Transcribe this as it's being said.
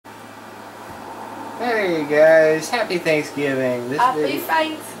Hey guys, happy Thanksgiving. Happy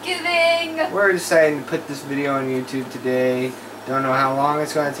Thanksgiving! We're deciding to put this video on YouTube today. Don't know how long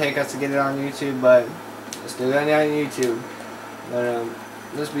it's going to take us to get it on YouTube, but let's do it on YouTube. But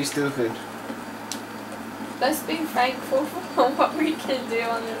let's be stupid. Let's be thankful for what we can do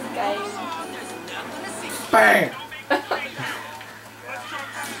on this game. Bang!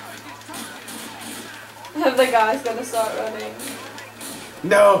 The guy's gonna start running.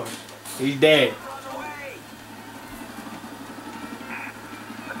 No! He's dead.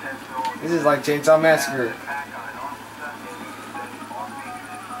 This is like Chainsaw Massacre.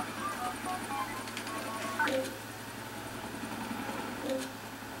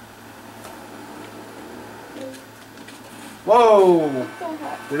 Whoa! What the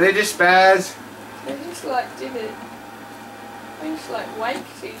heck? Did they just spaz? They just like did it. They just like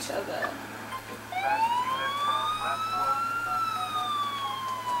wanked each other.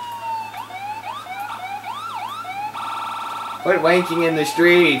 Quit wanking in the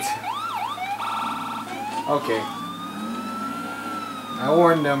street. Okay. I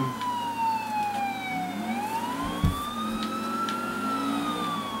warned them.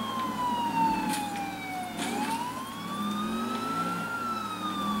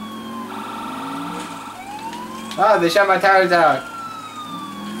 Oh, they shot my tires out.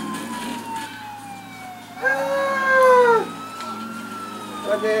 Ah!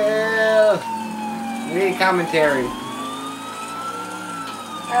 What the hell? We need commentary.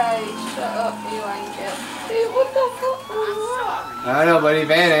 Hey, shut up, you wanker. Dude, what the fuck was that? I don't know, but he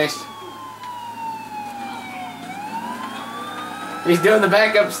vanished. He's doing the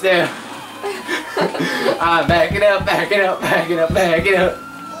backup step. Back it up, back it up, back it up, back it up.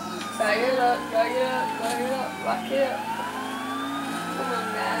 Back it up, back it up, back it up, back it up. Come on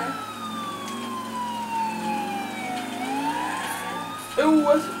now.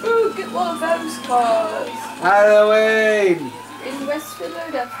 Ooh, get one of those cars. Out of the way. In West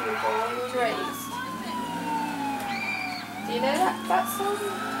Philadelphia, born and raised. Do you know that song?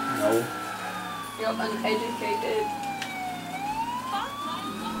 No. You're uneducated.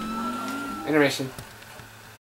 Intermission.